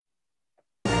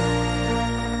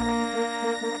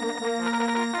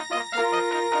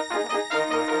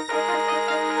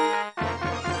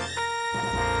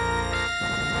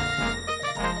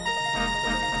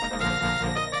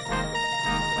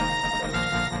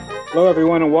Hello,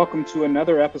 everyone, and welcome to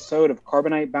another episode of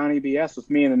Carbonite Bounty BS with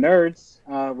me and the nerds.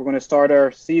 We're going to start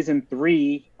our season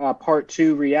 3, part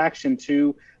 2 reaction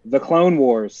to the Clone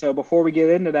Wars. So before we get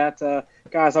into that,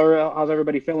 guys, how's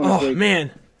everybody feeling this week? Oh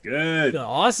man, Good. feel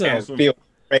awesome. Feel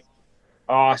great.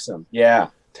 Awesome. Yeah,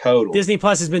 totally. Disney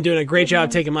Plus has been doing a great job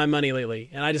taking my money lately,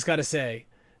 and I just got to say,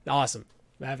 awesome.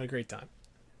 I'm having a great time.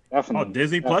 Definitely. Oh,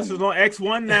 Disney Plus is on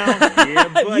X1 now. Yeah,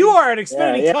 buddy. you are an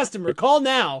Xfinity Yeah. customer. Call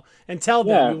now and tell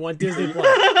them we want Disney Plus.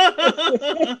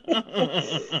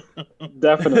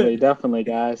 Definitely,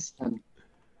 guys.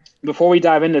 Before we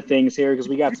dive into things here, because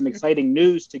we got some exciting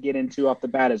news to get into off the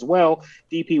bat as well,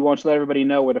 DP, why don't you let everybody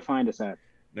know where to find us at?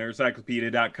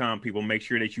 Nerdcyclopedia.com. People, make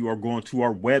sure that you are going to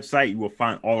our website. You will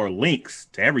find all our links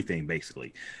to everything,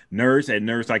 basically. Nerds at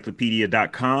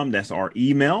nerdcyclopedia.com. That's our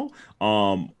email.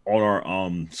 All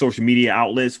our social media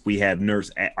outlets. We have at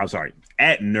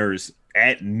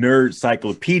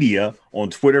Nerdcyclopedia on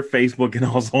Twitter, Facebook, and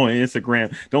also on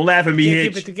Instagram. Don't laugh at me, Can't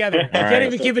Hitch. keep it together. I can't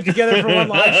even keep it together for one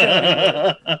live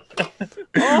show.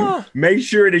 Oh. Make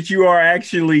sure that you are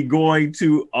actually going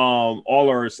to all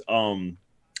our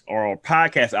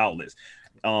podcast outlets.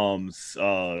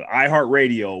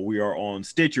 iHeartRadio, we are on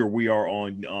Stitcher, we are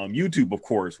on YouTube, of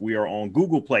course, we are on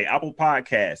Google Play, Apple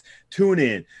Podcasts,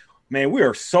 TuneIn. Man, we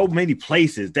are so many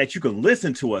places that you can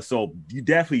listen to us. So you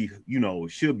definitely,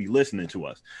 should be listening to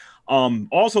us.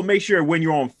 Also, make sure when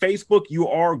you're on Facebook, you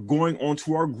are going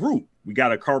onto our group. We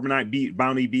got a Carbonite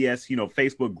Bounty BS,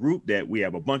 Facebook group that we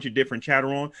have a bunch of different chatter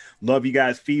on. Love you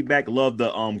guys' feedback. Love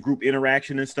the group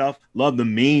interaction and stuff. Love the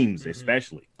memes,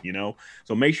 especially,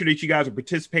 So make sure that you guys are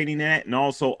participating in that. And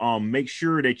also make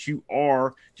sure that you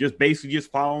are just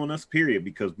following us, period,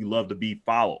 because we love to be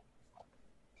followed.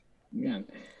 Yeah.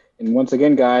 And once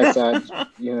again, guys,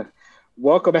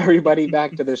 welcome everybody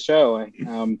back to the show.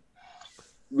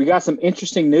 We got some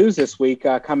interesting news this week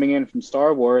coming in from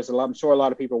Star Wars. I'm sure a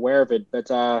lot of people are aware of it,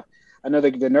 but I know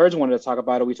the nerds wanted to talk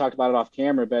about it. We talked about it off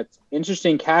camera, but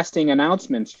interesting casting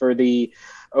announcements for the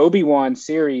Obi-Wan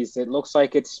series. It looks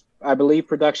like I believe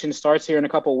production starts here in a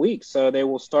couple of weeks. So they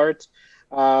will start.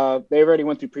 They already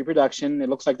went through pre-production. It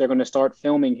looks like they're going to start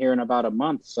filming here in about a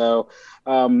month. So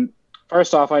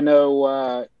first off, I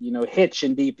know, Hitch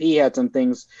and DP had some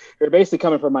things. They're basically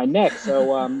coming from my neck.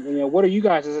 So, what are you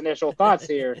guys' initial thoughts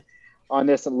here on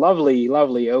this lovely,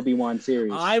 lovely Obi-Wan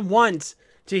series? I want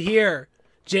to hear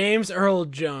James Earl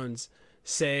Jones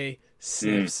say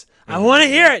 "sips." I want to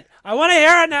hear it. I want to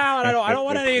hear it now, and I don't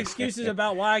want any excuses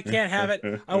about why I can't have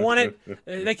it. I want it.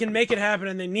 They can make it happen,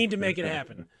 and they need to make it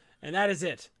happen, and that is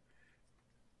it.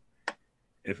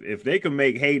 If they can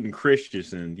make Hayden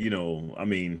Christensen,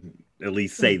 at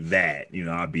least say that,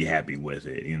 I'd be happy with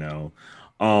it,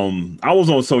 I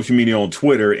was on social media on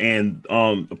Twitter, and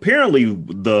apparently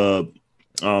the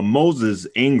Moses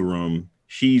Ingram,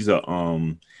 she's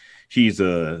on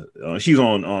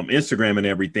Instagram and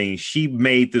everything. She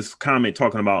made this comment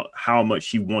talking about how much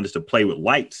she wanted to play with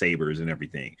lightsabers and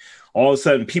everything. All of a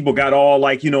sudden, people got all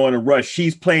in a rush.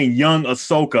 She's playing young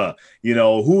Ahsoka.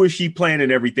 Who is she playing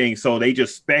and everything? So they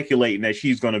just speculating that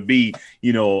she's going to be,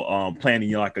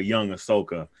 playing like a young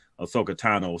Ahsoka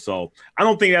Tano. So I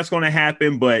don't think that's going to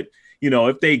happen. But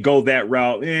if they go that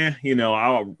route,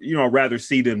 I'll rather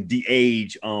see them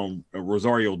de-age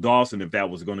Rosario Dawson if that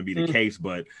was going to be the case.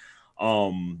 But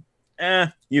I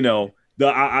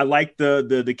like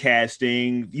the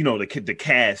casting. The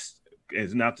cast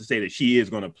is not to say that she is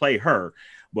going to play her,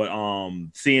 but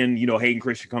seeing Hayden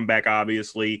Christian come back,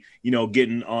 obviously,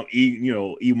 getting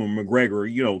Ewan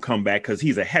McGregor come back because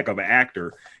he's a heck of an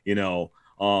actor,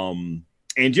 and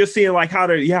just seeing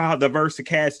how diverse the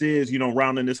cast is,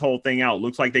 rounding this whole thing out.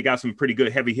 Looks like they got some pretty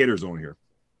good heavy hitters on here.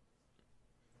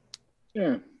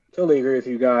 Yeah, totally agree with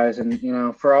you guys.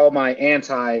 And for all my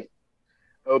anti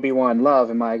Obi-Wan love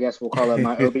and I guess we'll call it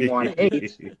my Obi-Wan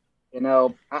hate.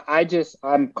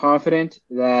 I'm confident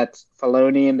that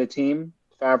Filoni and the team,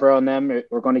 Favreau and them,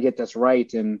 we're going to get this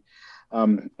right. And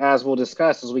as we'll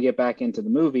discuss as we get back into the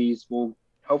movies,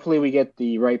 hopefully we get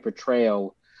the right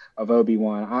portrayal of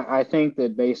Obi-Wan. I think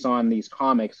that based on these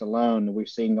comics alone, we're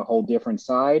seeing a whole different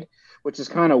side, which is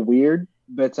kind of weird,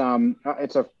 but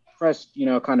it's a fresh,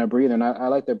 kind of breathe. And I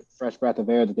like the fresh breath of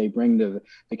air that they bring to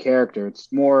the character.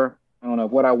 It's more, I don't know,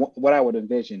 what I would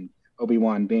envision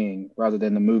Obi-Wan being rather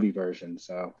than the movie version.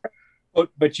 So,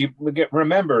 but you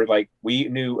remember, we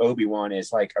knew Obi-Wan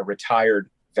as a retired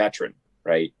veteran,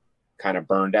 right? Kind of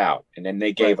burned out, and then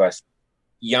they gave us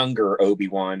younger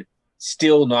Obi-Wan,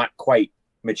 still not quite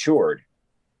matured.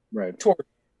 Right.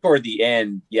 Toward the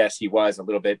end, yes, he was a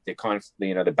little bit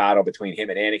the battle between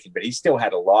him and Anakin, but he still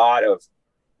had a lot of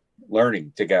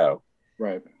learning to go.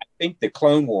 Right. think the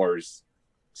Clone Wars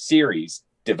series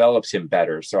develops him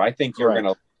better. So I think you're going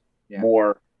to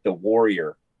more the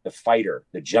warrior, the fighter,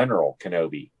 the general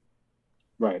Kenobi,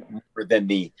 right, than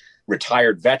the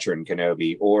retired veteran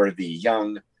Kenobi or the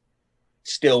young,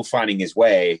 still finding his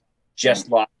way, just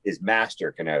lost his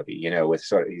master Kenobi. With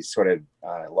he's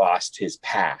lost his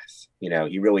path.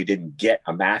 He really didn't get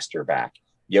a master back.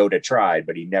 Yoda tried,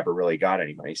 but he never really got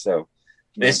anybody. So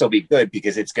this will be good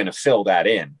because it's going to fill that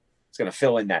in. It's going to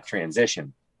fill in that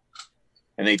transition.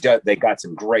 And they got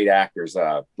some great actors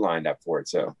lined up for it.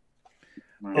 So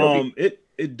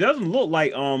it doesn't look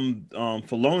like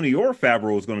Filoni or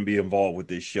Favreau is going to be involved with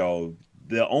this show.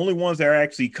 The only ones that are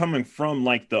actually coming from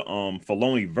like the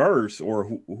Filoni verse, or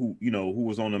who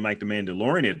was on the The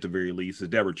Mandalorian at the very least, is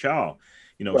Deborah Chow.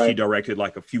 She directed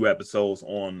like a few episodes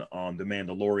on The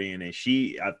Mandalorian, and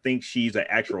I think she's an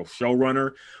actual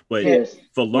showrunner, but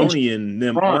Filoni and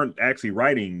them aren't actually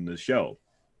writing the show.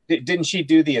 Didn't she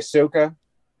do the Ahsoka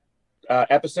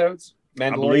episodes?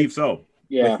 I believe so.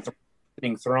 Yeah.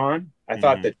 With Thrawn. I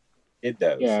thought that did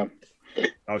those. Yeah.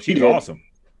 Oh, she's awesome.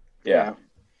 Yeah.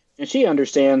 And she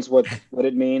understands what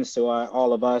it means to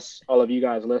all of us, all of you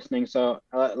guys listening. So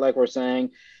like we're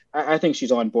saying, I think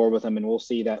she's on board with him, and we'll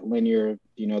see that linear,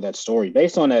 that story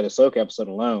based on that Ahsoka episode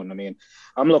alone. I mean,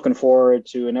 I'm looking forward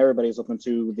to, and everybody's looking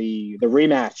to the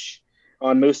rematch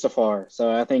on Mustafar. So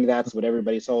I think that's what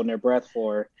everybody's holding their breath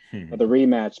for, the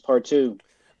rematch, part 2.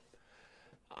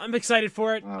 I'm excited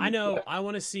for it. I know I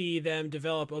want to see them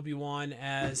develop Obi-Wan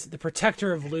as the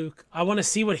protector of Luke. I want to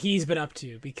see what he's been up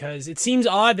to, because it seems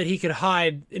odd that he could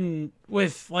hide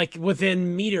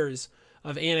within meters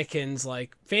of Anakin's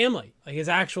family, his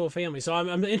actual family. So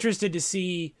I'm interested to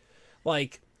see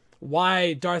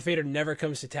why Darth Vader never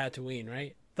comes to Tatooine,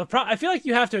 right? I feel like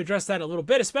you have to address that a little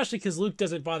bit, especially because Luke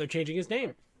doesn't bother changing his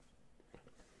name.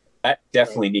 That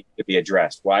definitely needs to be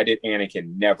addressed. Why did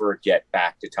Anakin never get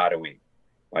back to Tatooine?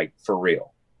 For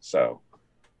real. So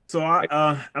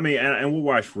I mean, and we'll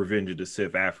watch Revenge of the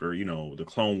Sith after, the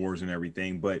Clone Wars and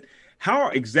everything, but how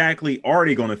exactly are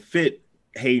they going to fit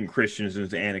Hayden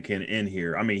Christensen's Anakin in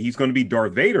here? I mean, he's going to be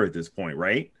Darth Vader at this point,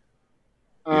 right?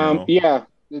 Yeah,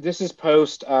 this is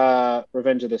post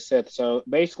Revenge of the Sith. So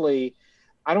basically,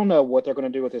 I don't know what they're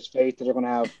going to do with his face. They're going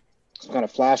to have some kind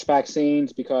of flashback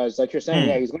scenes, because like you're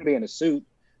saying, he's going to be in a suit.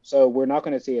 So we're not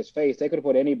going to see his face. They could have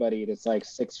put anybody that's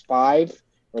 6'5"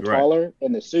 or taller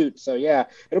in the suit. So yeah,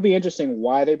 it'll be interesting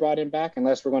why they brought him back,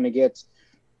 unless we're going to get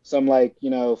some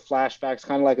flashbacks,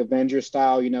 kind of like Avengers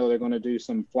style. They're going to do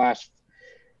some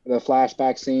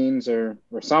flashback scenes or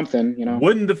something.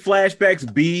 Wouldn't the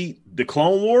flashbacks be the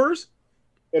Clone Wars?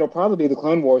 It'll probably be the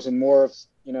Clone Wars and more of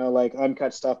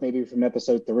uncut stuff, maybe from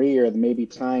episode 3, or maybe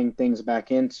tying things back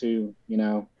into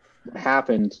what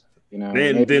happened.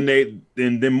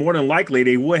 Then more than likely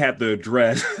they would have to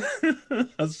address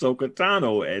Ahsoka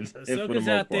Tano Ahsoka's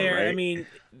out there. Right? I mean,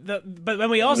 but when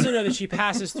we also know that she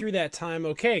passes through that time,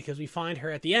 because we find her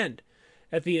at the end,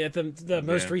 at the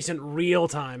most recent real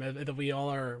time that we all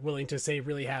are willing to say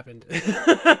really happened,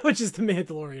 which is the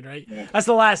Mandalorian, right? Yeah. That's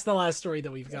the last story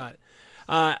that we've got.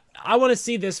 I want to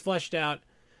see this fleshed out.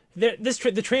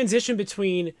 The transition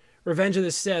between Revenge of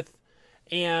the Sith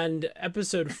and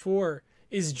Episode 4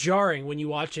 is jarring when you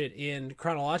watch it in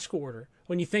chronological order.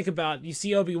 When you think about, you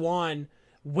see Obi-Wan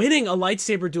winning a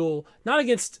lightsaber duel, not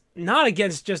against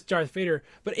just Darth Vader,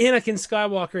 but Anakin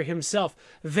Skywalker himself.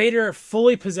 Vader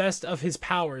fully possessed of his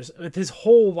powers, with his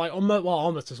whole,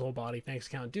 almost his whole body, thanks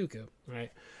to Count Dooku,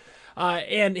 right?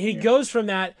 And he goes from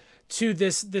that to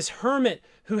this hermit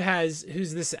who's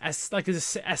this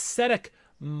ascetic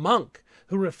monk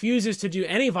who refuses to do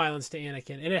any violence to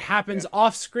Anakin, and it happens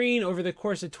off screen over the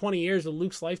course of 20 years of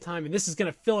Luke's lifetime, and this is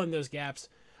going to fill in those gaps.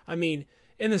 I mean,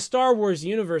 in the Star Wars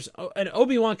universe, and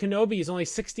Obi-Wan Kenobi is only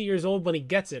 60 years old when he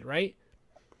gets it, right?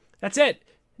 That's it.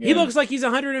 Yeah. He looks like he's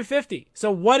 150.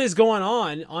 So what is going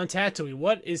on Tatooine?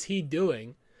 What is he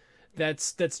doing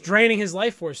that's draining his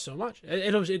life force so much?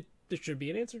 There should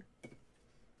be an answer.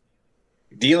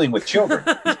 Dealing with children.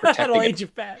 That'll age you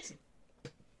fast.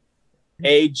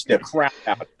 Age the crap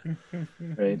out.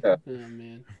 Right. Oh,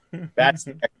 man. That's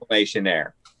the explanation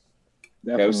there.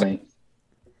 Definitely.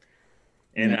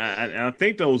 And I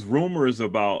think those rumors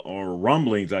about, or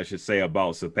rumblings, I should say,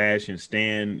 about Sebastian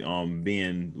Stan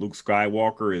being Luke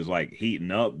Skywalker is heating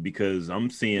up, because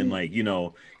I'm seeing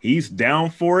he's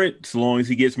down for it so long as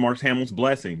he gets Mark Hamill's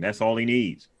blessing. That's all he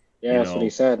needs. Yeah, that's what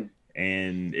he said.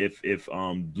 And if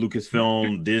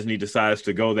Lucasfilm Disney decides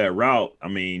to go that route, I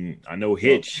mean, I know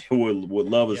Hitch would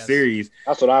love a series.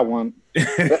 That's what I want.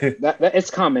 that it's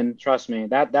coming. Trust me.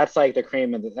 That's the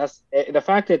cream of that's the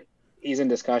fact that he's in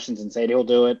discussions and said he'll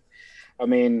do it. I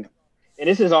mean, and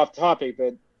this is off topic,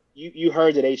 but you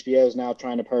heard that HBO is now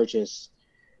trying to purchase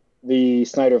the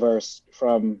Snyderverse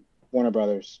from Warner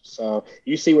Brothers. So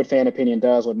you see what fan opinion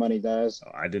does, what money does.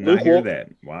 I did not hear that.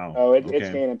 Wow. Oh, it's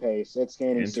gaining pace. It's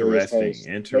gaining serious pace.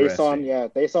 Interesting.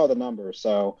 They saw the numbers.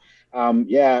 So,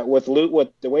 with Luke, with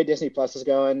the way Disney Plus is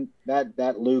going,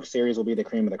 that Luke series will be the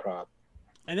cream of the crop.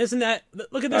 And isn't that,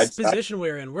 look at this position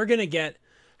we're in. We're going to get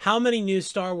how many new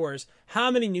Star Wars, how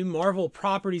many new Marvel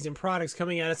properties and products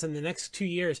coming at us in the next 2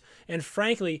 years. And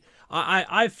frankly,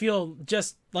 I feel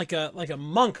just like a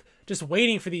monk just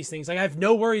waiting for these things. Like I have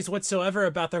no worries whatsoever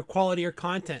about their quality or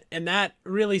content. And that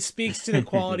really speaks to the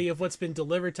quality of what's been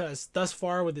delivered to us thus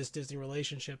far with this Disney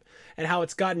relationship and how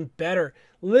it's gotten better.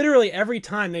 Literally every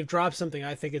time they've dropped something,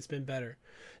 I think it's been better.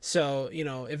 So,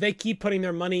 if they keep putting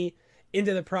their money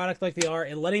into the product like they are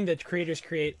and letting the creators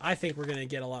create, I think we're going to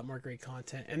get a lot more great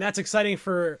content. And that's exciting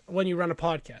for when you run a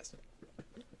podcast.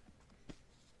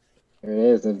 There it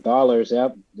is. The dollars.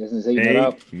 Yep. Disney's eating it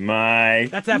up.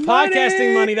 That's that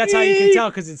podcasting money. That's how you can tell,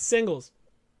 because it's singles.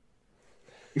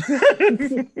 I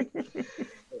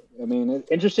mean,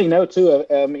 interesting note too.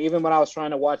 Even when I was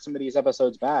trying to watch some of these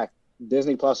episodes back,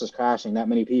 Disney Plus is crashing. That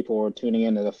many people were tuning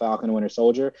into the Falcon and Winter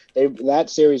Soldier. That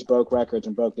series broke records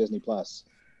and broke Disney Plus.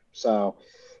 So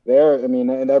in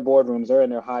their boardrooms, they're in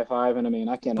there high-fiving. I mean,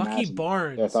 I can't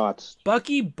imagine their thoughts.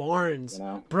 Bucky Barnes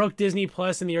broke Disney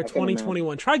Plus in the year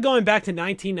 2021. Try going back to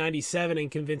 1997 and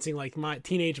convincing like my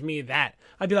teenage me that.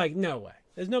 I'd be like, no way.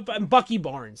 There's no Bucky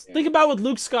Barnes. Yeah. Think about what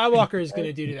Luke Skywalker is going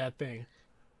to do to that thing.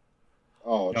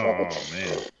 Oh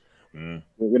man.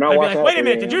 You're not I'd be like, wait a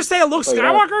minute, did you say a Luke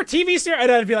Skywalker TV series?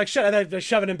 And I'd be like, shut up. I'd be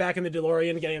shoving him back in the DeLorean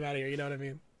and getting him out of here. You know what I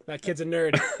mean? That kid's a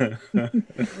nerd.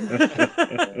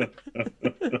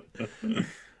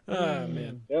 Oh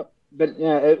man. Yep. But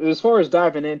yeah, as far as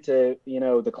diving into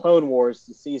the Clone Wars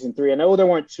season 3, I know there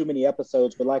weren't too many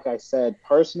episodes, but like I said,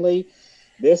 personally,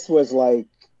 this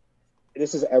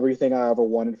is everything I ever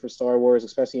wanted for Star Wars,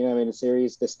 especially animated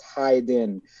series. This tied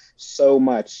in so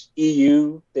much.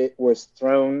 EU that was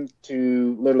thrown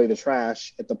to literally the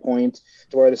trash at the point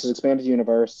to where this is expanded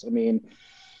universe. I mean,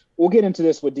 we'll get into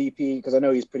this with DP because I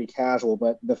know he's pretty casual,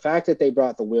 but the fact that they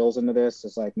brought the Wills into this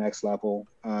is like next level.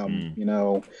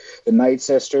 The Night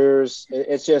Sisters,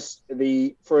 it's just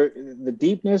for the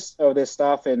deepness of this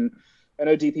stuff. And I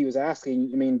know DP was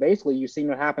asking, I mean, basically you've seen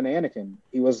what happened to Anakin.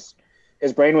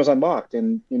 His brain was unlocked,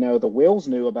 and the Wills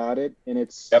knew about it, and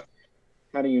it's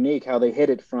kind of unique how they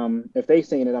hid it from. If they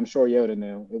seen it, I'm sure Yoda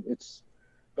knew.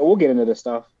 But we'll get into this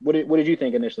stuff. What did you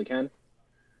think initially, Ken?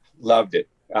 Loved it.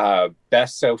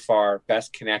 Best so far,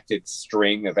 best connected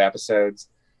string of episodes.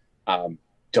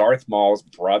 Darth Maul's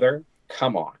brother,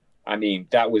 come on. I mean,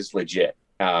 that was legit.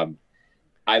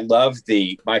 I love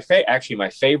my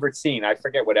favorite scene. I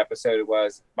forget what episode it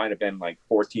was. Might have been like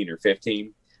 14 or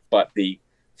 15, but the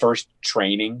first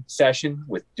training session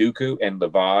with Dooku and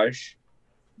Lavage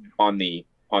on the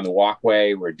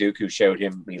walkway where Dooku showed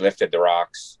him he lifted the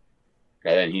rocks,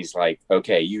 and then he's like,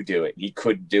 "Okay, you do it." He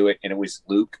couldn't do it, and it was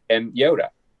Luke and Yoda.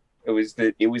 It was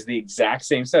the exact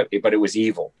same stuff, but it was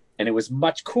evil, and it was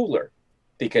much cooler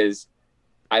because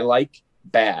I like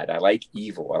bad, I like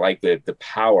evil, I like the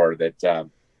power that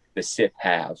the Sith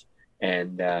have,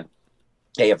 and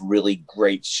they have really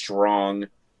great, strong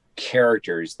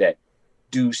characters that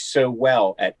do so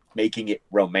well at making it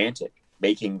romantic,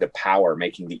 making the power,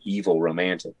 making the evil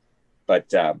romantic.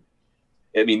 But I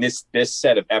mean, this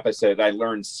set of episodes, I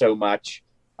learned so much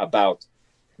about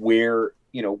where,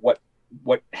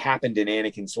 what happened in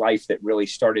Anakin's life that really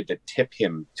started to tip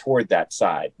him toward that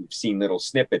side. We've seen little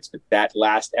snippets, but that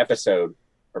last episode,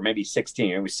 or maybe 16,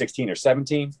 it was 16 or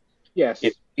 17. Yes.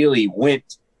 It really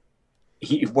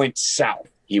he went south.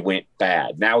 He went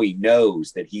bad. Now he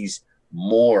knows that he's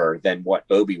more than what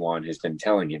Obi-Wan has been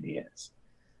telling him he is.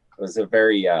 It was a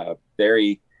very,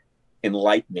 very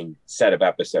enlightening set of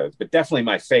episodes, but definitely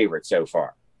my favorite so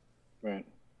far. Right.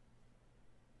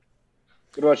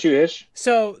 What about you, Ish?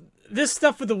 So this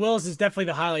stuff with the Wills is definitely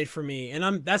the highlight for me,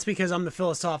 and that's because I'm the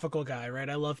philosophical guy, right?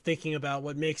 I love thinking about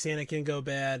what makes Anakin go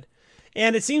bad.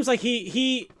 And it seems like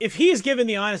if he is given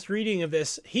the honest reading of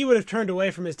this, he would have turned away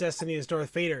from his destiny as Darth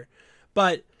Vader.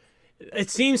 But it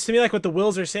seems to me like what the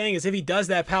Wills are saying is if he does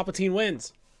that, Palpatine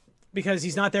wins, because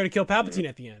he's not there to kill Palpatine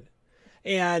at the end.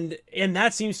 And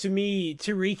that seems to me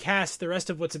to recast the rest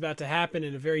of what's about to happen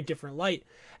in a very different light,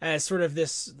 as sort of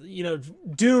this,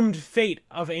 doomed fate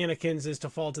of Anakin's is to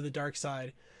fall to the dark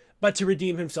side, but to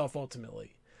redeem himself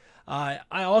ultimately. I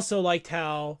also liked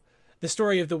how the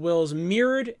story of the Wills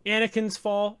mirrored Anakin's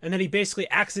fall, and then he basically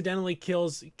accidentally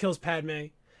kills Padme,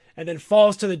 and then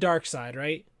falls to the dark side,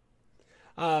 right?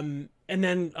 And and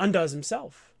then undoes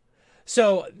himself.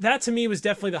 So that to me was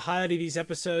definitely the highlight of these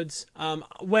episodes.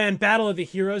 When Battle of the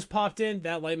Heroes popped in,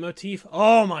 that leitmotif,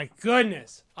 oh my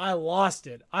goodness, I lost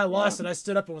it. I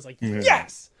stood up and was like,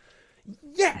 yes.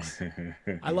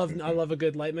 I love a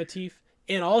good leitmotif.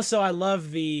 And also I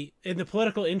love in the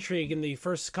political intrigue in the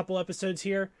first couple episodes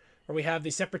here, where we have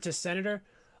the separatist senator.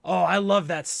 Oh, I love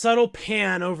that subtle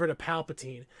pan over to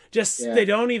Palpatine. They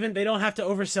don't have to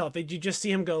oversell it. You just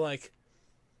see him go like,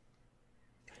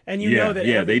 and know that.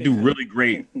 Yeah, they do really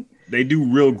great. They do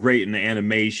real great in the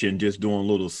animation, just doing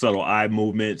little subtle eye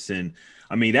movements. And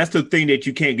I mean, that's the thing that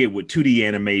you can't get with 2D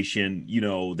animation,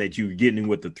 that you're getting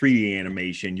with the 3D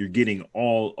animation. You're getting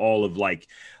all of like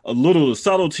a little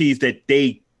subtleties that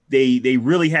they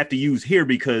really have to use here,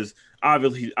 because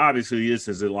obviously this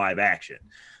is a live action.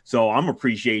 So I'm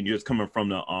appreciating just coming from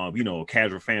the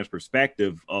casual fans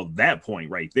perspective of that point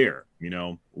right there,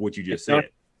 what you just said.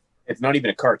 It's not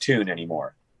even a cartoon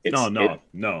anymore. No.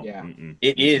 Yeah.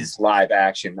 It is live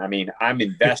action. I mean, I'm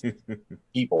invested in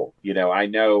people, I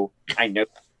know when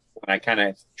I kind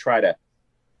of try to,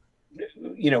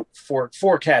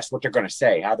 forecast what they're going to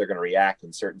say, how they're going to react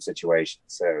in certain situations.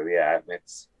 So yeah,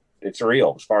 it's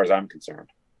real as far as I'm concerned.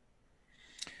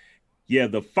 Yeah,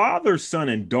 the father, son,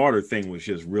 and daughter thing was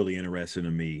just really interesting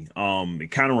to me.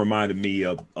 It kind of reminded me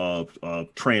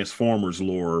of Transformers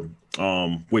lore,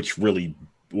 which really,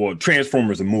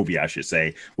 Transformers a movie, I should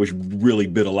say, which really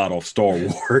bit a lot off Star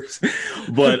Wars.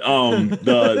 But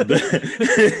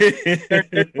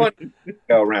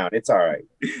go around, it's all right.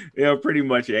 Yeah, pretty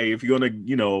much. Hey, if you're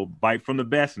gonna, bite from the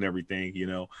best and everything,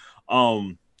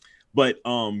 But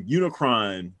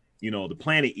Unicron, the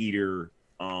Planet Eater.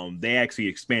 They actually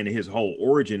expanded his whole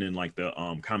origin in like the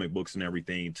comic books and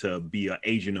everything to be an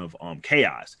agent of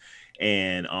chaos,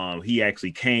 and he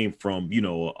actually came from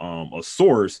a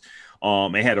source,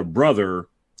 and had a brother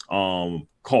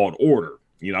called Order.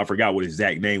 I forgot what his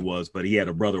exact name was, but he had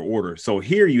a brother, Order. So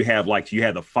here you have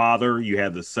the father, you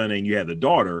have the son, and you have the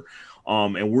daughter,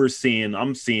 and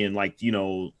I'm seeing like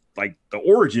like the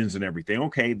origins and everything.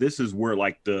 Okay, this is where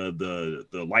like the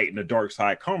light and the dark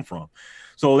side come from.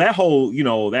 So that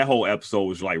whole episode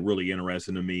was like really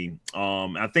interesting to me.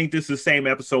 I think this is the same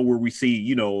episode where we see,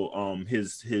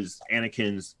 his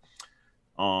Anakin's,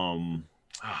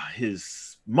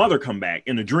 his mother come back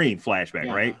in a dream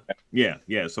flashback, right?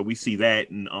 Yeah. So we see that,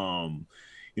 and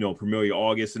Premilia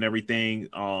August and everything.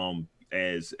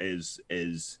 As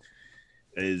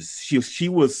she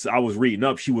was, I was reading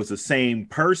up, she was the same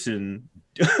person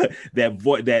that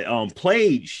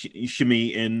played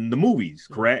Shmi in the movies,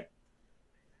 correct?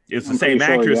 It's the same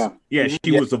actress. Sure, yeah.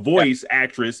 She was the voice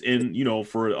actress in,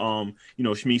 for Shmi,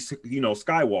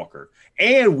 Skywalker.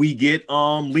 And we get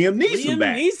Liam Neeson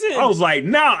back. I was like,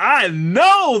 now I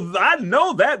know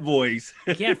that voice.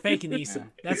 You can't fake Neeson.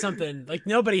 That's something like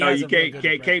nobody has. You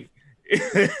can't.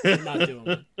 I'm not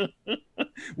doing it.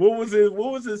 What was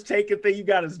his taking thing? You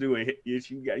got to do it.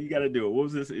 You got to do it. What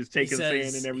was his taking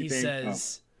saying and everything? He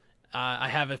says, I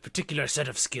have a particular set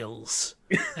of skills,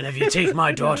 and if you take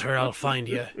my daughter, I'll find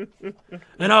you,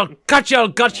 and I'll gut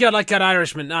you like an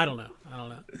Irishman. I don't know.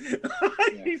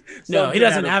 No, he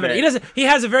doesn't have it. He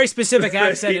has a very specific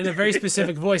accent and a very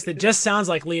specific voice that just sounds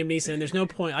like Liam Neeson. And there's no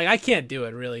point. I can't do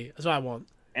it really. That's why I won't.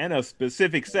 And a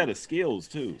specific set of skills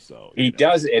too. So he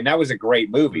does, and that was a great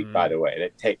movie, by the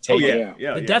way.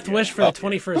 The Death Wish for the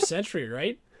 21st century,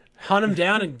 right? Hunt him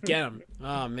down and get him.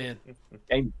 Oh man,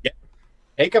 and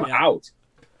take him out.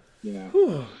 Yeah.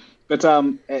 But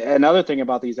another thing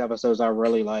about these episodes I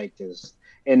really liked is,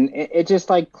 and it just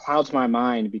like clouds my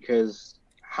mind, because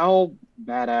how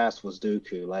badass was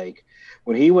Dooku? Like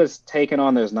when he was taking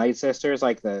on those Night Sisters,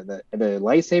 like the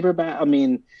lightsaber I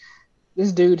mean,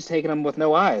 this dude's taking them with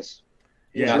no eyes.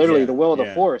 It's literally the will of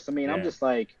the Force. I mean, I'm just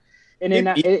like, and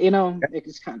then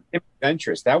it's kind of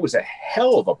adventurous. That was a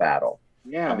hell of a battle.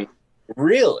 Yeah, I mean,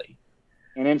 really.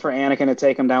 And then for Anakin to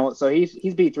take him down with, so he's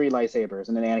beat 3 lightsabers,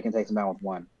 and then Anakin takes him down with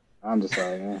 1. I'm just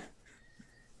like,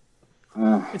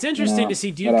 it's interesting to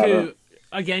see Dooku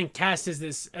again cast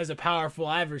as a powerful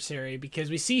adversary, because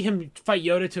we see him fight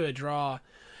Yoda to a draw,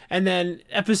 and then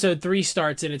Episode 3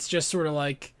 starts, and it's just sort of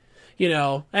like,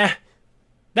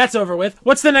 that's over with.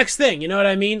 What's the next thing? You know what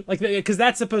I mean? Like, because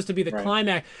that's supposed to be the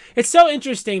climax. It's so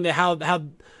interesting that how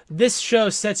this show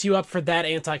sets you up for that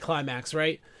anticlimax,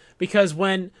 right? Because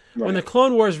when the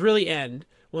Clone Wars really end,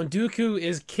 when Dooku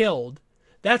is killed,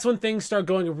 that's when things start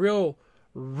going real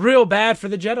bad for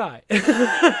the Jedi.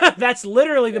 That's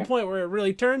literally the point where it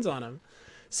really turns on them.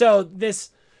 So this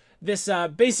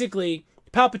basically,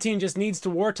 Palpatine just needs the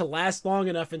war to last long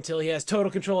enough until he has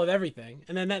total control of everything,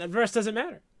 and then the rest doesn't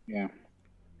matter. Yeah.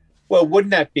 Well,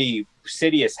 wouldn't that be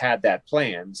Sidious had that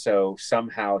plan, so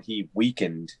somehow he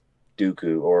weakened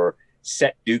Dooku or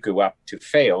set Dooku up to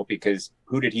fail because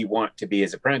who did he want to be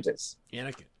his apprentice?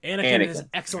 Anakin. Anakin has an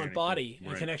excellent body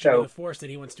and connection to the Force that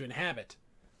he wants to inhabit.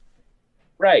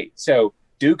 Right. So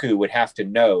Dooku would have to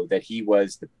know that he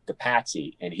was the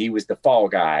patsy and he was the fall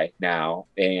guy now,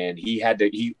 and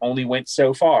he only went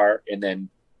so far, and then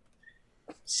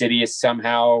Sidious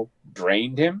somehow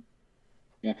drained him.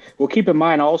 Yeah. Well, keep in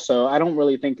mind also, I don't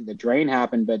really think the drain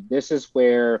happened, but this is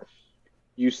where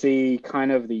you see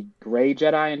kind of the gray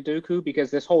Jedi in Dooku,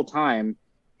 because this whole time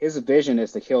his vision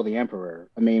is to kill the Emperor.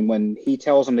 I mean, when he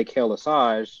tells him to kill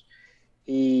Asajj,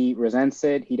 he resents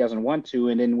it. He doesn't want to.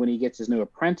 And then when he gets his new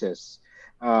apprentice,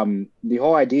 the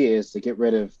whole idea is to get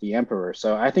rid of the Emperor.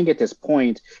 So I think at this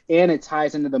point, and it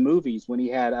ties into the movies when he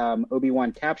had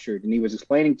Obi-Wan captured and he was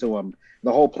explaining to him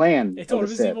the whole plan. They told him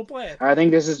his evil plan. I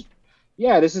think this is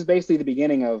basically the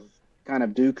beginning of kind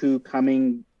of Dooku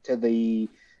coming to the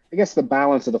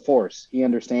balance of the Force. He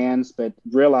understands, but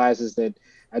realizes that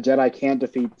a Jedi can't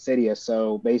defeat Sidious.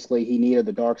 So basically he needed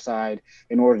the dark side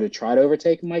in order to try to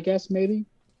overtake him, I guess, maybe.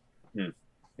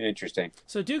 Interesting.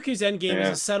 So Dooku's endgame is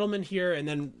a settlement here,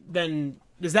 and then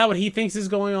is that what he thinks is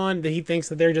going on? That he thinks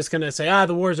that they're just going to say,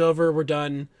 the war's over, we're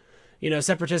done.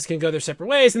 Separatists can go their separate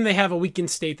ways, and they have a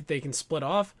weakened state that they can split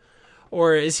off?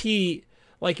 Or is he,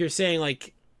 like you're saying,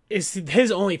 like, is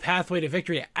his only pathway to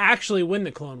victory to actually win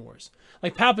the Clone Wars?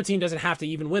 Like, Palpatine doesn't have to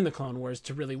even win the Clone Wars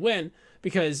to really win,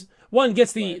 because one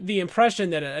gets the impression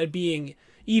that a being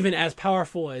even as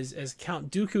powerful as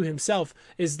Count Dooku himself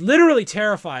is literally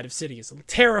terrified of Sidious,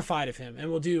 terrified of him,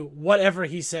 and will do whatever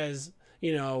he says,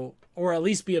 or at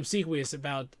least be obsequious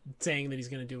about saying that he's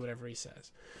going to do whatever he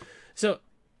says. So,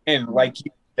 and like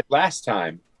you said last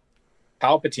time,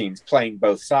 Palpatine's playing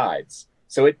both sides.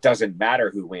 So it doesn't matter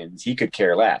who wins. He could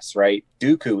care less, right?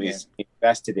 Dooku is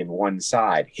invested in one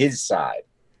side, his side.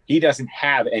 He doesn't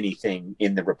have anything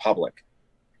in the Republic,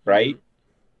 right?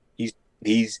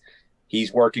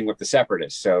 He's working with the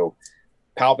Separatists. So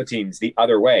Palpatine's the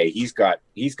other way. He's got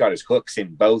his hooks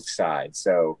in both sides.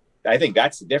 So I think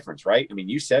that's the difference, right? I mean,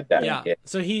 you said that. Yeah.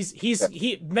 So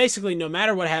he basically, no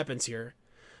matter what happens here.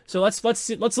 So let's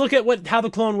look at how the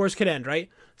Clone Wars could end, right?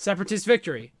 Separatist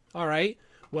victory. All right.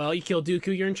 Well, you kill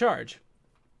Dooku, you're in charge.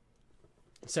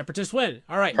 Separatists win.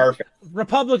 All right. Perfect.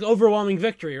 Republic overwhelming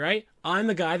victory, right? I'm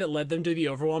the guy that led them to the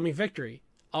overwhelming victory.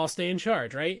 I'll stay in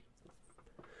charge, right?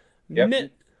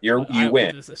 Yep. You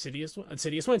win.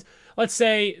 Sidious wins. Let's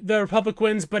say the Republic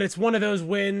wins, but it's one of those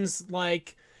wins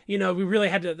like, we really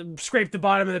had to scrape the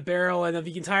bottom of the barrel, and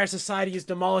the entire society is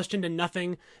demolished into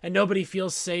nothing, and nobody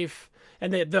feels safe.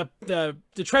 And the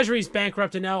treasury's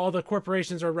bankrupt, and now all the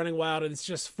corporations are running wild, and it's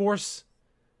just force.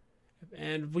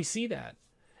 And we see that,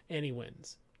 and he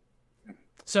wins.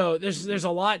 So there's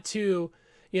a lot to,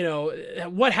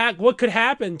 what could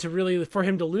happen to really for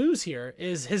him to lose here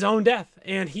is his own death,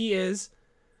 and he is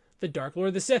the Dark Lord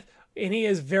of the Sith, and he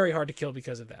is very hard to kill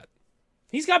because of that.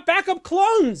 He's got backup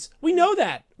clones. We know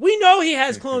that. We know he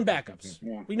has clone backups.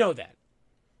 Yeah. We know that.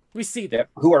 We see that.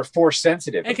 Who are Force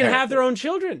sensitive and can have their own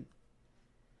children.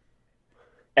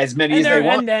 As many as they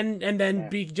want. And then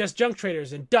be just junk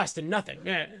traders and dust and nothing.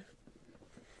 Yeah.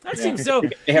 That seems so,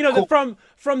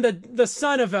 from the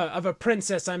son of a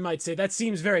princess, I might say, that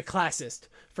seems very classist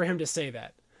for him to say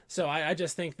that. So I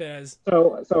just think that as...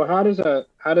 So how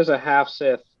does a half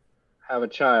Sith have a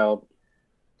child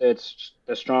that's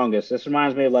the strongest? This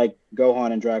reminds me of like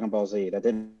Gohan and Dragon Ball Z. That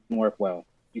didn't work well.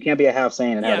 You can't be a half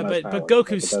Saiyan and have but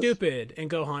Goku's stupid and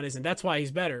Gohan isn't. That's why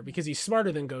he's better, because he's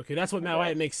smarter than Goku. That's why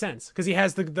it makes sense, because he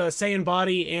has the Saiyan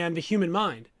body and the human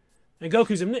mind, and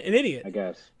Goku's an idiot. I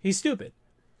guess he's stupid.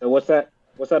 So what's that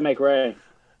make Rey?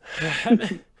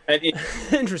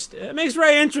 Interesting. It makes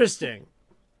Rey interesting.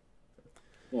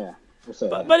 Yeah, we'll say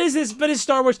but is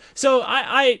Star Wars? So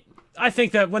I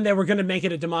think that when they were going to make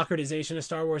it a democratization of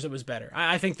Star Wars, it was better.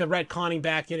 I think the retconning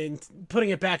back and putting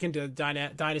it back into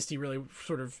Dynasty really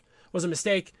sort of was a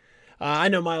mistake. I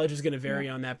know mileage is going to vary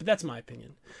on that, but that's my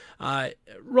opinion.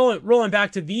 Rolling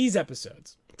back to these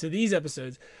episodes,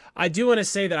 I do want to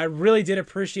say that I really did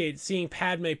appreciate seeing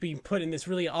Padme being put in this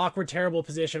really awkward, terrible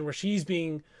position where she's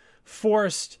being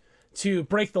forced to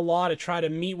break the law to try to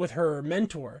meet with her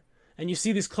mentor. And you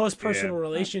see this close personal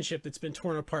relationship that's been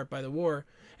torn apart by the war.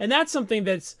 And that's something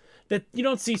that you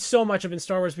don't see so much of in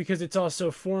Star Wars because it's all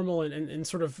so formal and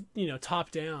sort of,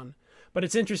 top down. But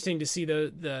it's interesting to see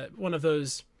the one of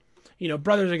those,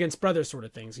 brothers against brothers sort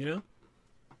of things,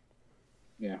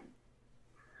 Yeah.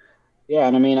 Yeah,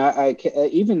 and I mean, I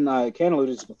even Ken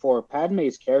alluded to before,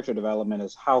 Padme's character development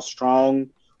is how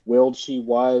strong-willed she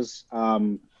was.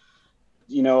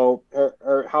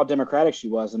 her how democratic she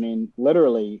was. I mean,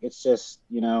 literally, it's just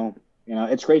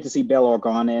it's great to see Bail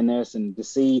Organa in this and to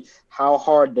see how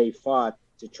hard they fought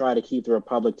to try to keep the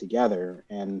Republic together.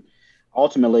 And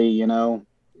ultimately,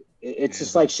 it's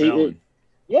just like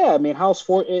I mean,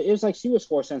 it was like she was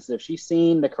force sensitive. She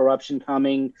seen the corruption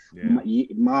coming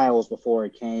miles before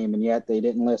it came, and yet they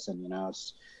didn't listen.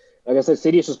 It's like I said,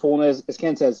 Sidious was pulling, as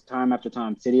Ken says, time after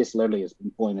time. Sidious literally has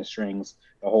been pulling the strings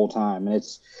the whole time, and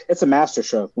it's a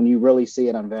masterstroke when you really see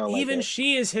it unveil. Even like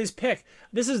she is his pick.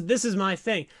 This is my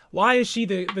thing. Why is she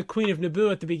the Queen of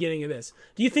Naboo at the beginning of this?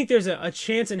 Do you think there's a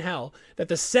chance in hell that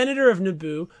the Senator of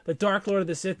Naboo, the Dark Lord of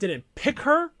the Sith, didn't pick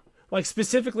her, like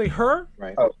specifically her?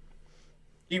 Right. Oh.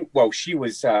 She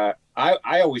was. I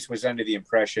always was under the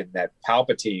impression that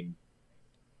Palpatine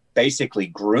basically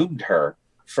groomed her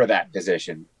for that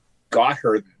position,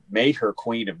 made her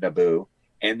Queen of Naboo,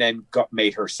 and then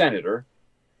made her senator.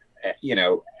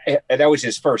 That was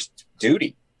his first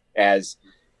duty as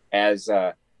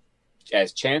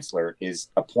chancellor, is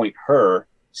appoint her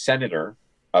senator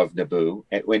of Naboo.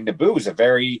 And when Naboo is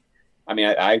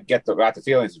I got the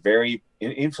feeling it's very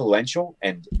influential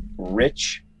and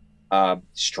rich.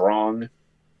 Strong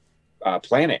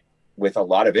planet with a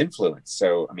lot of influence.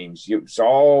 So, I mean, it's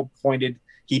all pointed.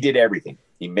 He did everything.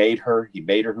 He made her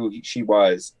who she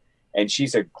was. And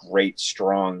she's a great,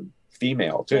 strong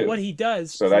female, too. Well, what he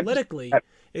does politically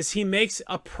is he makes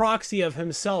a proxy of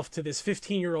himself to this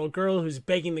 15-year-old girl who's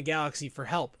begging the galaxy for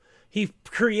help. He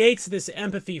creates this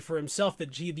empathy for himself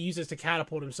that he uses to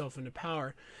catapult himself into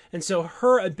power. And so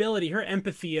her ability, her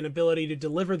empathy and ability to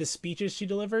deliver the speeches she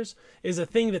delivers is a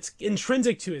thing that's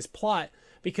intrinsic to his plot,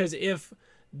 because if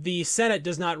the Senate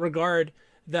does not regard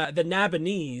the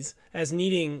Nabonese as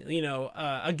needing,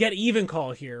 a get even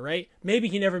call here, right? Maybe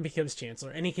he never becomes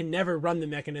chancellor, and he can never run the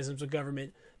mechanisms of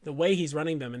government the way he's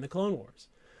running them in the Clone Wars.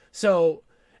 So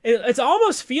it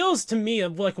almost feels to me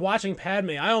of like watching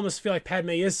Padme. I almost feel like Padme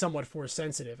is somewhat force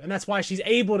sensitive, and that's why she's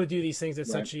able to do these things at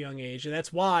such a young age, and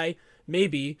that's why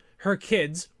maybe her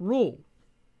kids rule.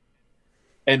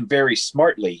 And very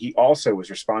smartly, he also was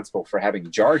responsible for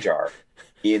having Jar Jar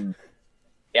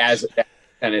as a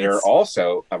senator,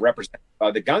 also a representative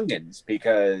of the Gungans,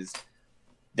 because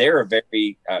they're a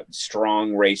very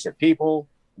strong race of people,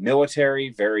 military,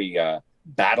 very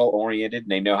battle oriented,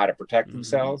 and they know how to protect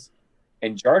themselves.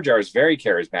 And Jar Jar is very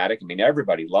charismatic. I mean,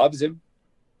 everybody loves him.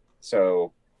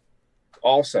 So,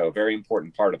 also a very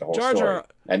important part of the whole story.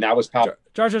 And that was Jar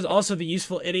Jar's also the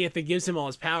useful idiot that gives him all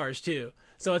his powers too.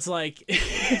 So it's like,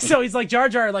 so he's like Jar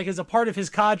Jar, like, is a part of his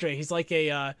cadre. He's like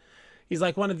he's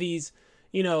like one of these,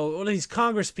 one of these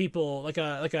Congress people, like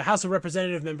a House of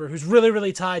Representative member who's really,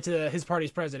 really tied to his party's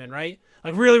president, right?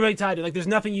 Like really, really tied to. Like there's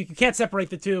nothing you can't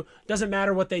separate the two. Doesn't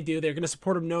matter what they do, they're going to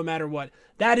support him no matter what.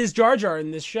 That is Jar Jar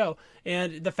in this show,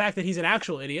 and the fact that he's an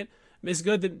actual idiot is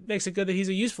good. That makes it good that he's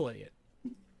a useful idiot.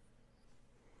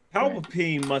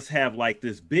 Palpatine must have like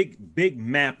this big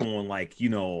map on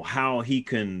how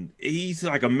he's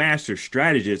like a master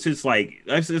strategist. It's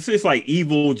like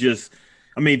evil just.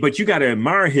 But you got to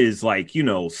admire his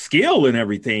skill and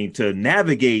everything to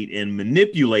navigate and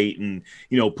manipulate and,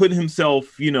 put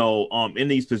himself, in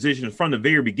these positions from the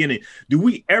very beginning. Do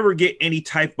we ever get any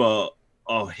type of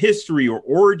history or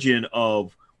origin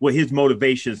of what his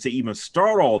motivations to even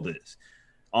start all this?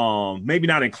 Maybe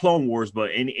not in Clone Wars,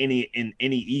 but in any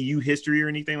EU history or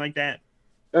anything like that?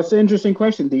 That's an interesting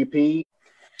question, DP.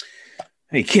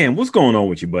 Hey, Ken, what's going on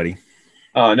with you, buddy?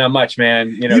 Oh, not much,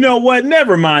 man. You know what?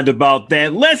 Never mind about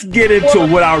that. Let's get into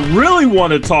what I really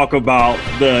want to talk about,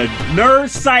 the Nerd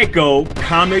Psycho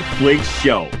comic flick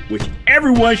show, which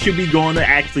everyone should be going to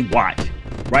actually watch,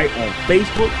 right? On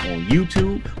Facebook, on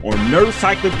YouTube, on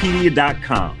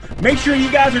nerdcyclopedia.com. Make sure you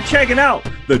guys are checking out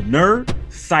the Nerd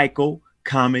Psycho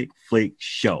comic flick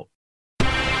show.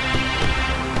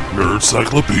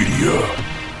 Nerdcyclopedia.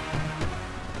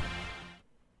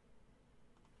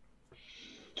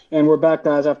 And we're back,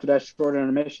 guys, after that short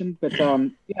intermission. But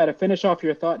to finish off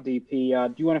your thought, DP,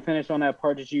 do you want to finish on that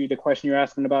part? The question you're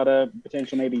asking about a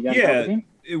potential maybe young Palpatine?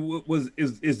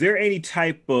 Is there any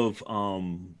type of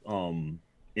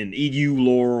in EU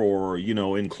lore or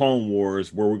in Clone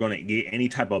Wars where we're going to get any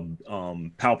type of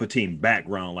Palpatine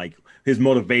background, like his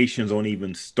motivations on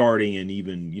even starting and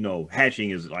even hatching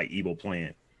his evil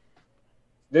plan?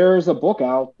 There's a book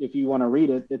out if you want to read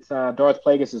it. It's Darth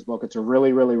Plagueis' book. It's a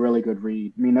really, really, really good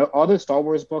read. I mean, all the Star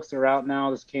Wars books that are out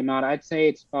now, this came out, I'd say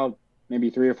it's about maybe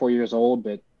 3 or 4 years old,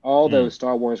 but all those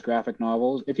Star Wars graphic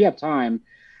novels, if you have time,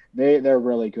 they're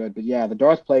really good. But yeah, the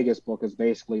Darth Plagueis book is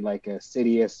basically like a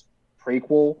Sidious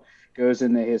prequel, goes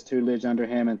into his tutelage under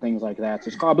him and things like that.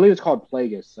 So I believe it's called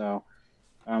Plagueis. So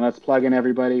Let's plug in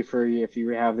everybody for if you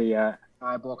have the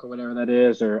iBook or whatever that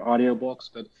is, or audiobooks.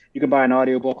 But you can buy an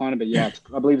audiobook on it. But yeah,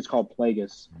 I believe it's called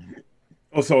Plagueis.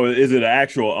 Oh, so is it an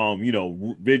actual,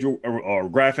 visual or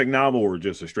graphic novel, or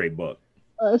just a straight book?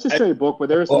 It's a straight book, but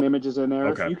there are some images in there.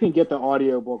 Okay. You can get the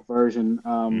audiobook version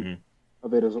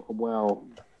of it as well.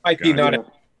 Might be Got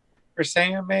not for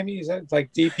Sam, maybe. Is that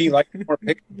like DP like more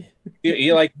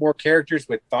you like more characters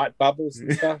with thought bubbles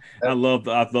and stuff? I love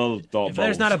the thought If there's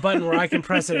bubbles. not a button where I can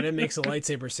press it and it makes a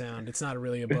lightsaber sound, it's not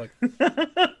really a book.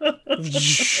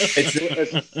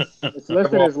 It's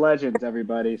listed as Legends,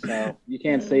 everybody. So you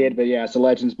can't see it, but yeah, it's a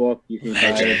Legends book. You can buy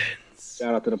it.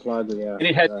 Shout out to the plug. Yeah, And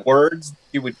it had words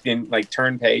you would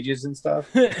turn pages and stuff.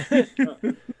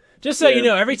 Just so you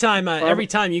know, every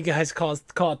time you guys call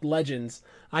it Legends,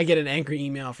 I get an angry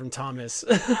email from Thomas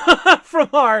from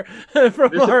our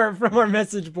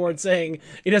message board saying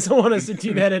he doesn't want us to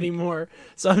do that anymore.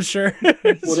 So I'm sure,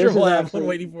 we'll have one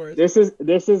waiting for us. This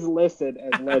is listed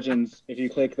as Legends. If you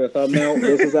click the thumbnail,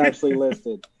 this is actually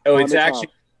listed. Oh, it's actually.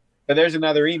 But there's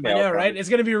another email. I know, right? It's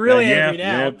going to be really angry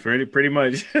now. Yeah, pretty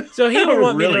much. So he would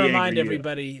want me Really to remind angry, yeah.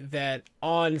 everybody that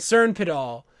on CERN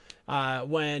Pedal,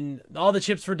 when all the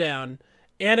chips were down,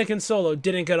 Anakin Solo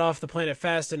didn't get off the planet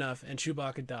fast enough, and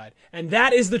Chewbacca died. And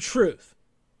that is the truth.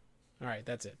 All right,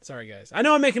 that's it. Sorry, guys. I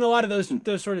know I'm making a lot of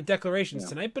those sort of declarations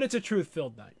tonight, but it's a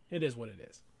truth-filled night. It is what it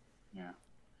is. Yeah.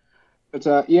 But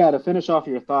to finish off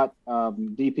your thought,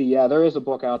 DP, there is a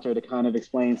book out there that kind of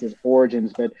explains his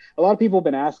origins, but a lot of people have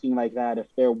been asking like that if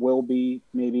there will be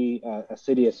maybe a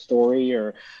Sidious story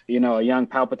or, a young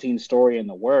Palpatine story in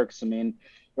the works. I mean,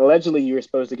 allegedly you were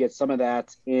supposed to get some of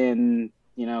that in,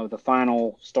 the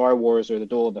final Star Wars or the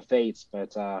Duel of the Fates,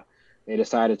 but they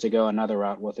decided to go another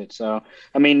route with it. So,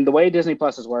 I mean, the way Disney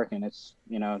Plus is working, it's,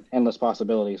 endless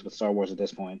possibilities with Star Wars at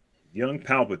this point. Young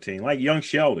Palpatine, like young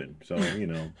Sheldon. So,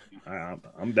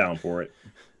 I'm down for it.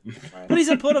 Right. But he's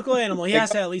a political animal. He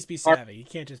has to at least be savvy. He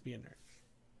can't just be a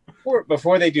nerd.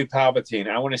 Before they do Palpatine,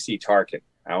 I want to see Tarkin.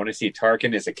 I want to see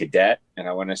Tarkin as a cadet, and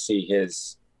I want to see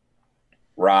his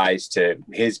rise to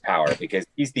his power, because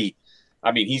he's the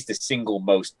single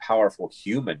most powerful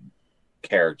human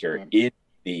character in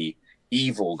the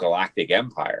evil galactic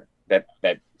empire that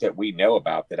we know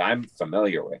about, that I'm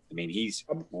familiar with. I mean, he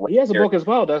has a book as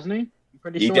well, doesn't he? I'm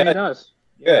pretty sure he does.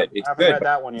 Good. Yeah, It's I haven't good. read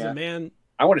that one yet. He's a man.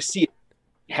 I want to see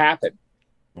it happen.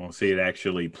 I want to see it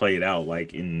actually played out,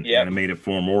 like in animated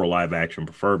form or live action,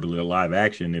 preferably a live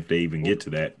action if they even get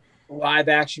to that. Live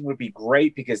action would be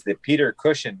great, because the Peter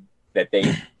Cushing that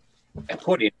they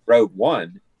put in Rogue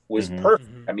One was perfect.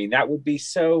 I mean, that would be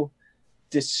so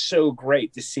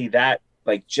great to see that,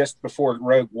 like just before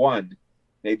Rogue One,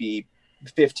 maybe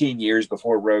 15 years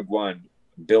before Rogue One,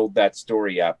 build that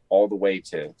story up all the way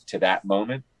to that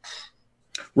moment.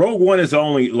 Rogue One is the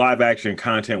only live action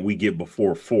content we get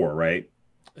before 4, right?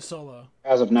 Solo.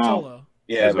 As of now. Solo.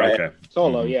 Yeah, right. Okay.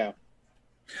 Solo, yeah.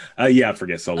 I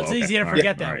forget Solo. It's Okay. easy to All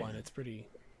forget right. that one. It's pretty.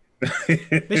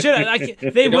 They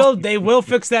should. They will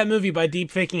fix that movie by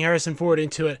deep faking Harrison Ford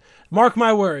into it. Mark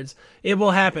my words, it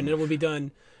will happen. It will be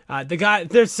done.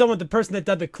 The person that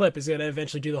did the clip is going to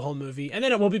eventually do the whole movie, and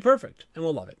then it will be perfect, and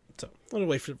we'll love it. So we'll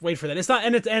wait for that. It's not,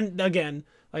 and again,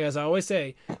 like as I always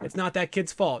say, it's not that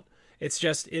kid's fault. It's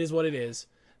just, it is what it is.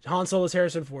 Han Solo's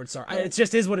Harrison Ford. Sorry, it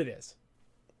just is what it is.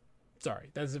 Sorry,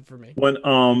 that's it for me. When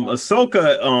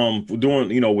Ahsoka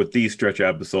doing with these stretch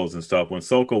episodes and stuff, when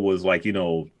Ahsoka was like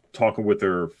talking with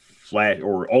her flat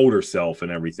or older self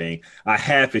and everything, I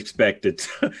half expected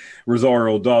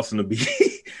Rosario Dawson to be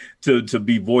to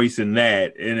be voicing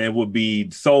that, and it would be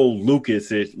so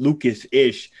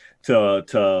Lucas-ish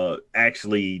to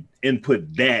actually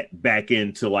input that back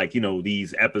into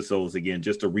these episodes again,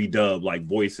 just to redub like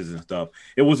voices and stuff.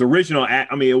 It was original.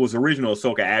 It was original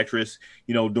Ahsoka actress,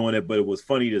 doing it, but it was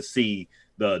funny to see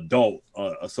the adult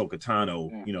Ahsoka Tano,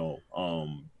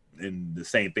 and the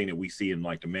same thing that we see in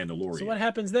like the Mandalorian. So what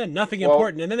happens then? Nothing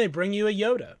important, and then they bring you a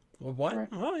Yoda. Well, what? Right.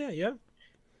 Oh yeah.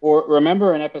 Or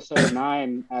remember in episode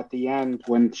 9 at the end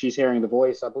when she's hearing the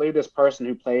voice, I believe this person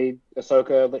who played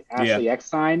Ahsoka, Ashley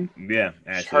Eckstein. Yeah,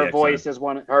 Ashley her voice is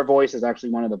one. Her voice is actually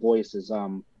one of the voices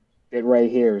that Rey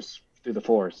hears through the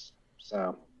Force.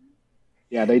 So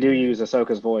yeah, they do use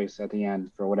Ahsoka's voice at the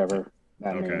end for whatever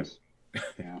that means.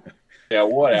 Yeah,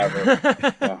 whatever.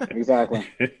 Yeah, exactly.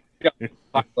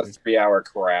 Plus 3 hour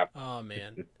crap. Oh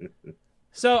man.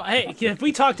 So hey, if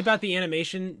we talked about the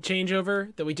animation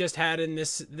changeover that we just had in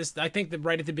this, I think that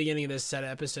right at the beginning of this set of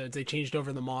episodes, they changed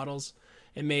over the models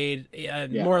and made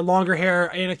more longer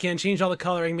hair Anakin, changed all the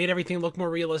coloring, made everything look more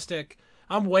realistic.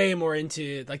 I'm way more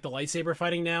into like the lightsaber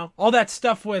fighting now. All that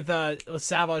stuff with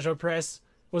Savage Opress,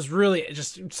 was really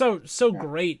just so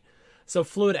great. So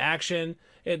fluid action.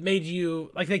 It made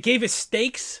you like they gave us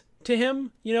stakes to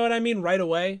him. You know what I mean? Right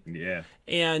away. Yeah.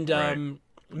 And Right.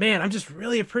 man, I'm just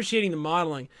really appreciating the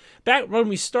modeling. Back when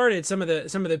we started, some of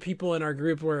the people in our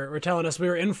group were telling us we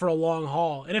were in for a long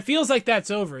haul, and it feels like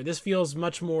that's over. This feels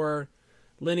much more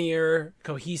linear,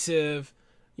 cohesive,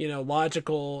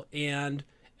 logical, and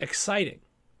exciting.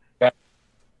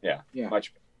 Yeah. Yeah.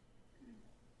 Much.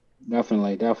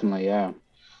 Definitely, yeah.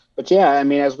 But yeah, I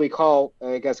mean, as we call,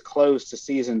 I guess, close to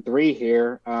season 3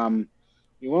 here,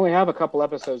 you only have a couple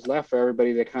episodes left for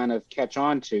everybody to kind of catch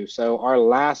on to. So our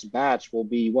last batch will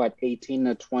be what, 18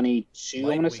 to 22,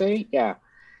 Light I want to week. say? Yeah.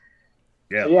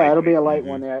 Yeah. So yeah, it'll be a lightweight. light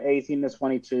one there. 18 to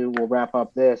 22, we'll wrap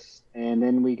up this. And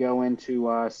then we go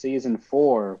into season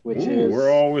 4, which Ooh, is...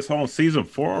 we're always on season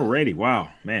 4 already. Wow,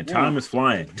 man, time Yeah. is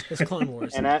flying. It's Clone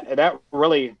Wars. And that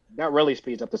really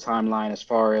speeds up the timeline as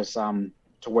far as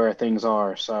to where things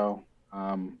are. So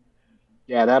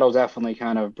yeah, that'll definitely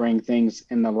kind of bring things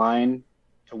in the line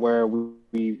to where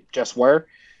we just were.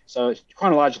 So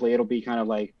chronologically, it'll be kind of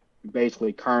like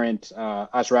basically current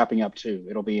us wrapping up too.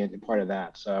 It'll be a part of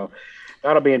that. So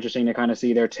that'll be interesting to kind of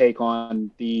see their take on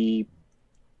the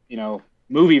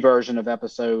movie version of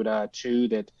episode 2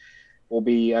 that will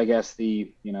be, I guess,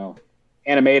 the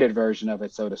animated version of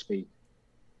it, so to speak.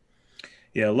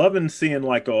 Yeah, loving seeing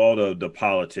like all the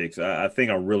politics. I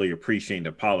think I really appreciate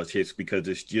the politics because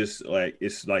it's just like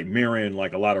it's mirroring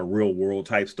like a lot of real world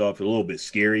type stuff. A little bit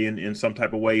scary in some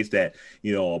type of ways that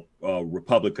a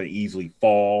republic could easily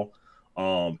fall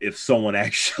if someone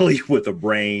actually with a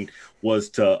brain was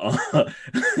to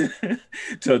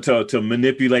to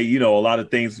manipulate a lot of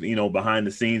things behind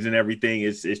the scenes and everything.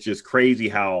 It's just crazy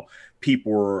how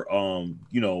people are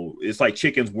it's like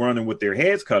chickens running with their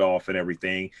heads cut off and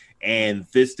everything, and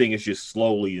this thing is just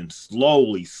slowly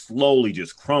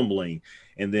just crumbling.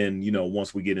 And then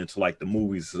once we get into like the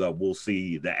movies, we'll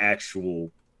see the actual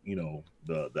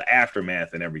the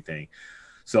aftermath and everything.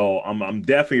 So I'm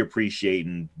definitely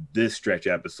appreciating this stretch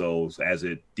episodes as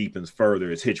it deepens further,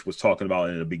 as Hitch was talking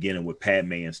about in the beginning with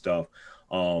Padme and stuff,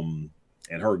 and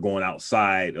her going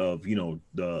outside of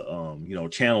the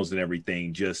channels and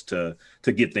everything just to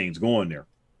get things going there.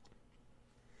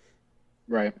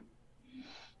 Right.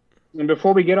 And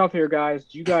before we get off here, guys,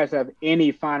 do you guys have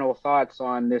any final thoughts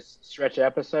on this stretch of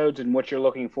episodes and what you're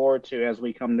looking forward to as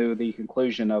we come to the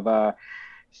conclusion of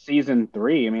season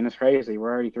 3? I mean, it's crazy.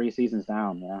 We're already 3 seasons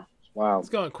down. Yeah, it's wild. It's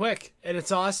going quick, and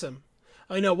it's awesome.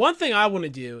 One thing I want to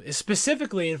do is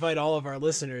specifically invite all of our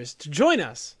listeners to join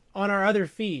us on our other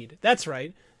feed. That's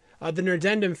right, the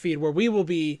Nerdendum feed, where we will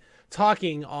be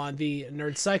talking on the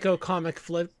Nerd Psycho Comic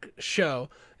Flick Show,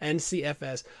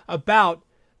 NCFS, about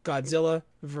Godzilla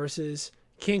versus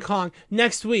King Kong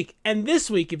next week. And this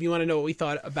week, if you want to know what we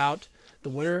thought about the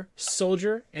Winter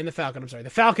Soldier and the Falcon, the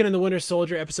Falcon and the Winter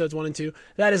Soldier, episodes 1 and 2,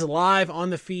 that is live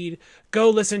on the feed. Go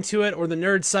listen to it, or the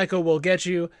Nerd Psycho will get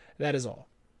you. That is all.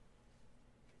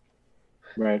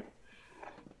 Right.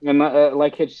 And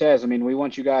like Hitch says, I mean, we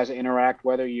want you guys to interact,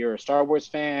 whether you're a Star Wars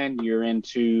fan, you're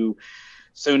into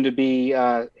soon to be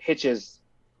Hitch's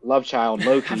love child,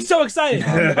 Loki. I'm so excited.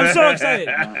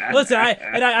 Listen,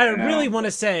 I really want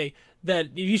to say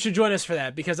that you should join us for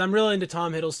that, because I'm really into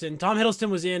Tom Hiddleston. Tom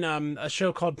Hiddleston was in a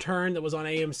show called Turn that was on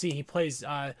AMC. He plays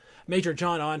Major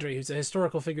John Andre, who's a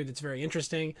historical figure that's very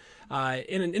interesting,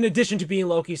 in addition to being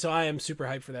Loki. So I am super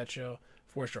hyped for that show,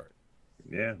 for sure.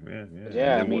 Yeah,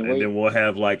 And then we'll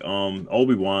have like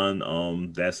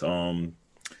Obi-Wan. That's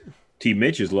T.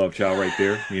 Mitch's love child right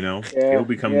there. He'll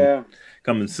be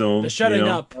coming soon. The shutting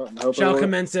up shall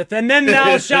commenceth, and then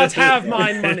thou shalt have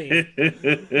mine money.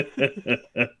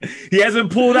 He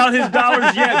hasn't pulled out his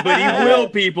dollars yet, but he will,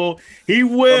 people. He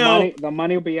will. The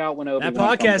money will be out when Obi-Wan That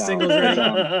podcast comes single's out. ready.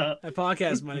 That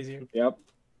podcast money's here. Yep.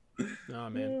 Oh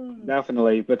man,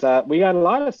 Definitely. But we got a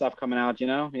lot of stuff coming out.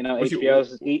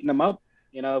 HBO's eating them up.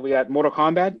 We got Mortal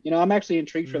Kombat. I'm actually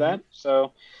intrigued for that.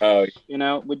 So, we'll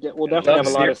definitely have a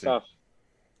lot of stuff.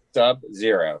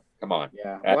 Sub-Zero. Come on.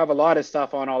 Yeah, we'll have a lot of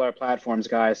stuff on all our platforms,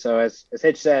 guys. So as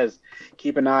Hitch says,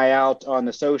 keep an eye out on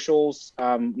the socials.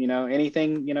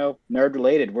 Anything nerd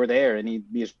related, we're there. And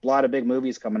there's a lot of big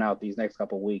movies coming out these next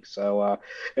couple of weeks. So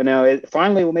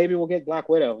finally, maybe we'll get Black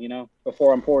Widow.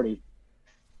 Before I'm 40.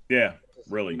 Yeah,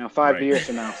 really. 5 years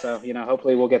from now. So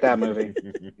hopefully we'll get that movie.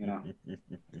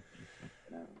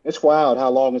 It's wild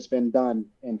how long it's been done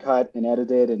and cut and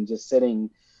edited and just sitting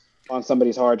on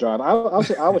somebody's hard drive. I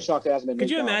was shocked it hasn't been. Could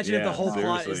you leaked out. imagine if the Yeah, whole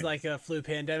plot is seriously. like a flu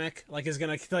pandemic, like is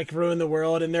gonna like ruin the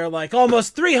world, and they're like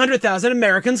almost 300,000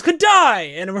 Americans could die,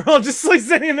 and we're all just like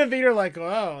sitting in the theater like,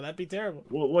 oh, that'd be terrible.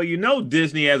 Well, you know,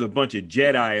 Disney has a bunch of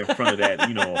Jedi in front of that,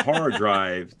 you know, hard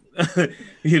drive.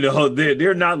 You know,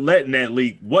 they're not letting that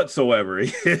leak whatsoever.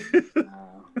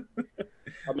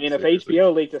 I mean, if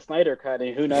HBO leaked the Snyder Cut,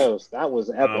 who knows? That was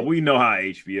epic. We know how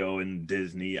HBO and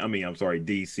Disney, I'm sorry,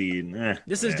 DC. And,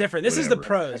 This is different. This is the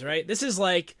pros, right? This is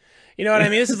like, you know what I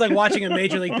mean? This is like watching a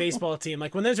Major League Baseball team.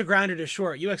 Like when there's a grounder to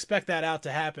short, you expect that out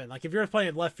to happen. Like if you're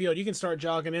playing left field, you can start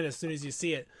jogging in as soon as you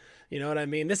see it. You know what I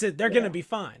mean? They're going to be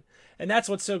fine. And that's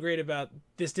what's so great about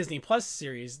this Disney Plus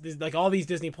series. Like all these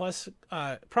Disney Plus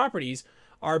properties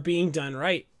are being done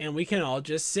right, and we can all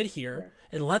just sit here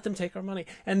and let them take our money.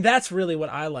 And that's really what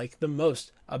I like the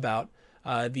most about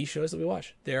these shows that we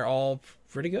watch. They're all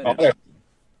pretty good.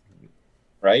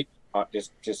 Right?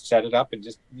 Just set it up and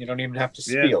just you don't even have to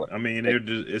spiel it. I mean,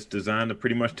 it's designed to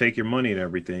pretty much take your money and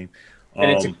everything.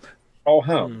 And it's all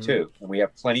home too. And we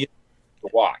have plenty to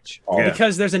watch.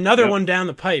 Because there's another one down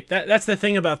the pipe. That's the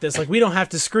thing about this. Like we don't have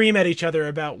to scream at each other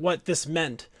about what this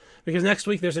meant. Because next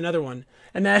week there's another one,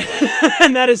 and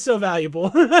that is so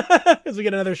valuable because we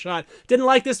get another shot. Didn't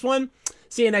like this one?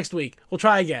 See you next week. We'll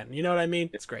try again. You know what I mean?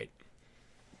 It's great.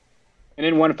 And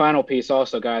then one final piece,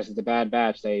 also, guys, is the Bad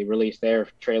Batch. They released their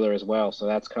trailer as well, so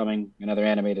that's coming. Another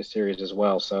animated series as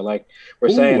well. So, like we're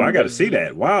saying, I got to see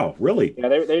that. Wow, really? Yeah,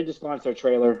 they just launched their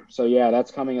trailer, so yeah,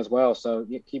 that's coming as well. So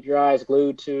keep your eyes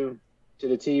glued to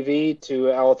the TV,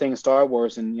 to all things Star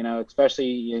Wars, and you know,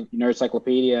 especially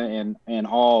Nerdcyclopedia and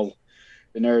all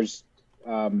the Nerds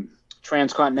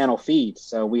transcontinental feeds.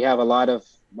 So we have a lot of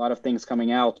things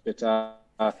coming out. But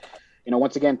you know,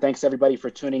 once again, thanks everybody for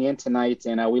tuning in tonight,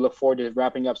 and we look forward to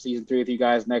wrapping up season 3 with you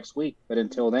guys next week. But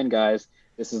until then, guys,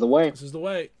 this is the way. This is the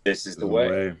way. This is the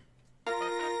way.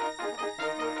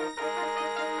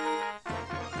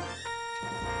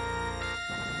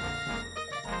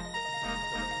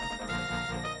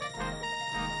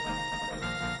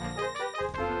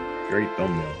 Great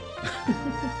thumbnail.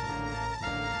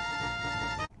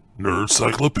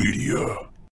 Nerdcyclopedia.